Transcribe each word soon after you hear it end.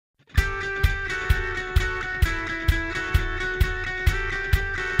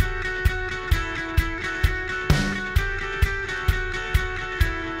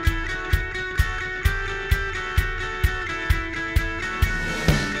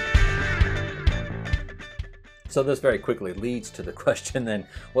So this very quickly leads to the question then,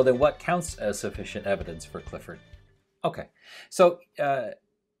 well then what counts as sufficient evidence for Clifford? Okay, so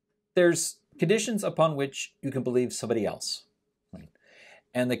there's conditions upon which you can believe somebody else. Right?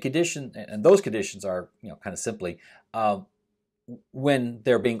 And those conditions are, kind of simply, when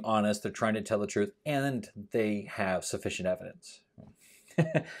they're being honest, they're trying to tell the truth, and they have sufficient evidence.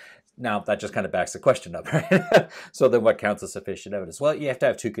 Now, that just kind of backs the question up, right? So then what counts as sufficient evidence? Well, you have to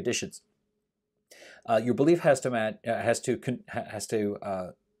have two conditions. Your belief has to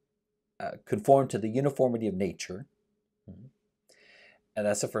conform to the uniformity of nature. And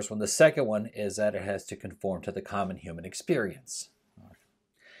that's the first one. The second one is that it has to conform to the common human experience.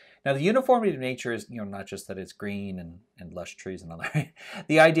 Now, the uniformity of nature is, not just that it's green and lush trees and all that. Right?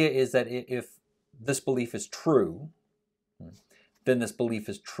 The idea is that if this belief is true, then this belief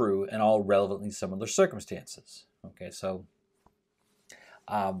is true in all relevantly similar circumstances. Okay, so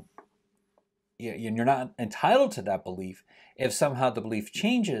you're not entitled to that belief if somehow the belief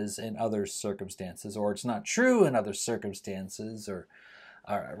changes in other circumstances, or it's not true in other circumstances, or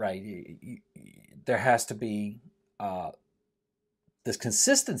right. There has to be this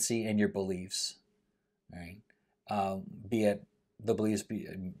consistency in your beliefs, right? Be it the beliefs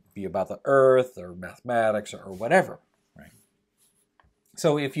be about the earth or mathematics or whatever, right?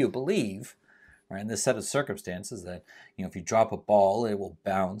 So if you believe, right, in this set of circumstances that, if you drop a ball, it will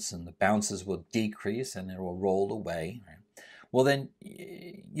bounce and the bounces will decrease and it will roll away, right? Well, then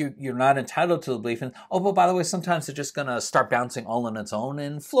you're not entitled to the belief in, oh, but by the way, sometimes it's just going to start bouncing all on its own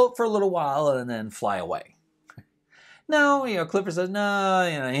and float for a little while and then fly away. No, Clifford says,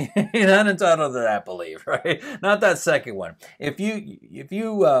 no, you're not entitled to that belief, right? Not that second one. If you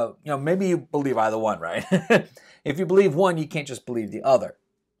maybe you believe either one, right? If you believe one, you can't just believe the other.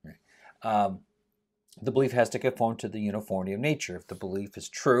 Right? The belief has to conform to the uniformity of nature. If the belief is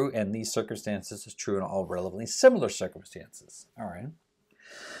true and these circumstances is true in all relevantly similar circumstances. All right.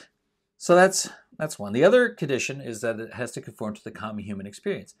 So that's one. The other condition is that it has to conform to the common human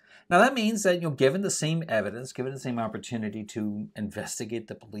experience. Now that means that, given the same evidence, given the same opportunity to investigate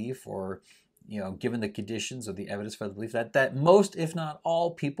the belief, or, given the conditions or the evidence for the belief, that most, if not all,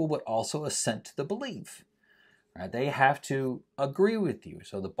 people would also assent to the belief. Right? They have to agree with you.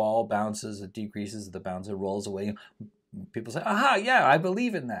 So the ball bounces, it decreases, the bounce, it rolls away. People say, aha, yeah, I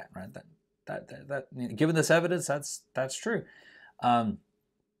believe in that. Right? That given this evidence, that's true. And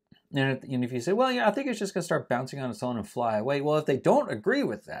if you say, well, yeah, I think it's just going to start bouncing on its own and fly away. Well, if they don't agree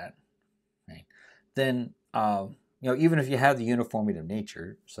with that, right, then even if you have the uniformity of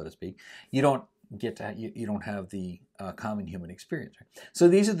nature, so to speak, you don't have the common human experience. Right? So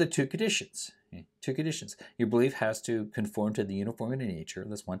these are the two conditions. Okay? Two conditions. Your belief has to conform to the uniformity of nature.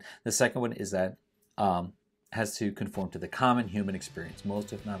 That's one. The second one is that has to conform to the common human experience.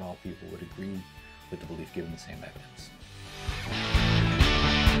 Most, if not all, people would agree with the belief given the same evidence.